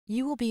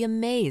You will be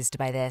amazed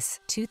by this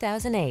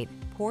 2008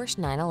 Porsche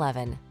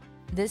 911.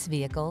 This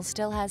vehicle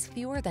still has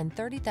fewer than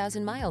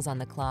 30,000 miles on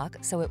the clock,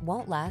 so it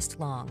won't last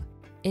long.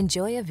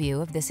 Enjoy a view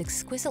of this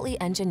exquisitely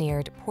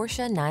engineered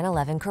Porsche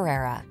 911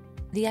 Carrera,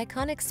 the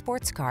iconic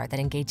sports car that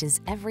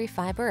engages every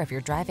fiber of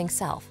your driving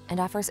self and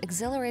offers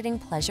exhilarating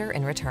pleasure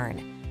in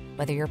return.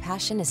 Whether your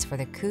passion is for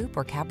the coupe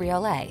or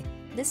cabriolet,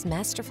 this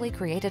masterfully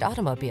created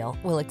automobile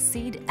will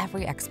exceed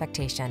every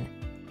expectation.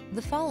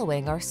 The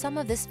following are some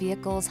of this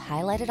vehicle's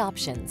highlighted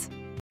options: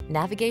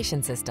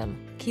 navigation system,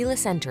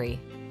 keyless entry,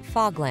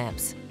 fog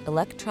lamps,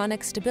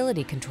 electronic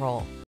stability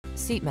control,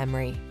 seat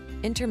memory,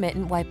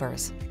 intermittent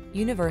wipers,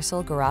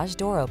 universal garage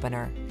door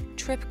opener,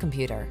 trip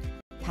computer,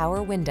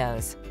 power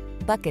windows,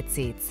 bucket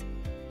seats.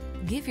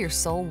 Give your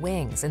soul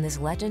wings in this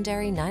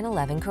legendary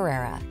 911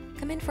 Carrera.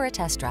 Come in for a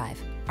test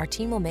drive. Our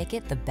team will make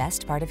it the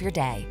best part of your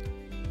day.